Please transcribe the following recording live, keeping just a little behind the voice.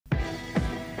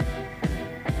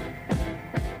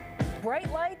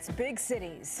It's big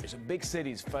cities. There's big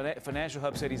cities, financial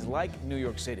hub cities like New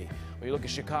York City. When you look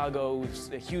at Chicago,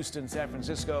 Houston, San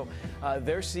Francisco,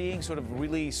 they're seeing sort of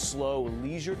really slow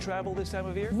leisure travel this time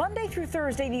of year. Monday through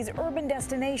Thursday, these urban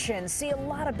destinations see a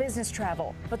lot of business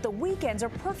travel, but the weekends are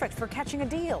perfect for catching a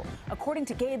deal, according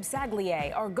to Gabe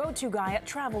Saglier, our go-to guy at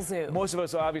Travel Zoo. Most of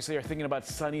us obviously are thinking about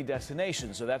sunny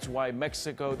destinations, so that's why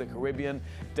Mexico, the Caribbean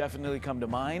definitely come to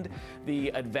mind. The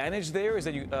advantage there is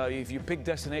that if you pick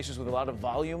destinations with a lot of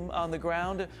volume on the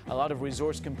ground, a lot of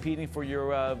resorts competing for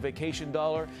your vacation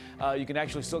dollar, you can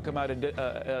actually still come out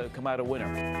a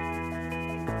winner.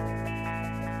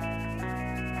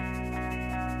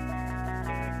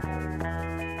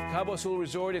 Cabo Azul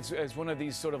Resort, it's one of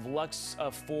these sort of Lux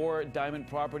 4 diamond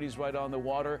properties right on the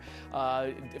water.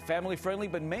 Family friendly,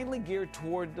 but mainly geared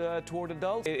toward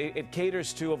adults. It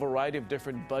caters to a variety of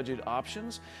different budget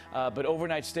options, but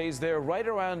overnight stays there right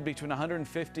around between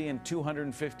 150 and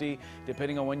 250,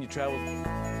 depending on when you travel.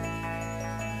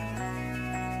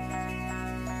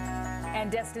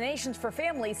 And destinations for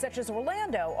families such as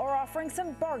Orlando are offering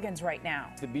some bargains right now.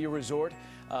 The Beer Resort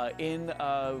in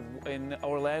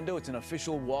Orlando, it's an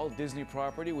official Walt Disney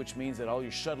property, which means that all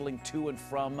your shuttling to and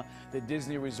from the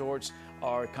Disney resorts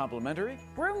are complimentary.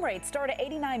 Room rates start at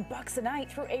 $89 a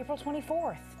night through April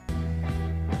 24th.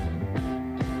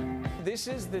 This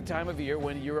is the time of year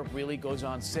when Europe really goes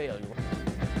on sale.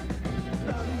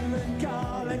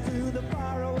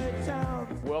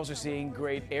 We're also seeing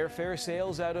great airfare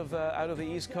sales out of the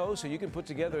East Coast, so you can put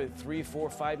together 3, 4,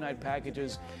 5-night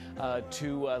packages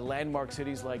to landmark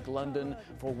cities like London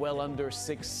for well under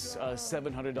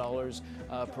 $700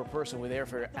 per person with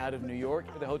airfare out of New York.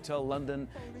 The Hotel London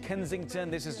Kensington,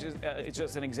 this is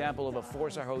just an example of a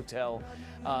 4-star hotel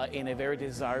in a very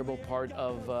desirable part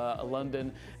of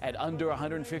London at under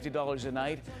 $150 a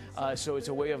night. So it's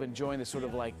a way of enjoying the sort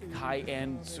of like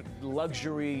high-end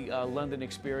luxury London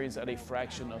experience at a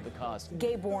fraction of the cost.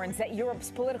 Gabe warns that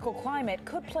Europe's political climate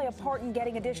could play a part in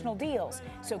getting additional deals,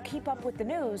 so keep up with the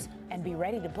news and be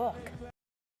ready to book.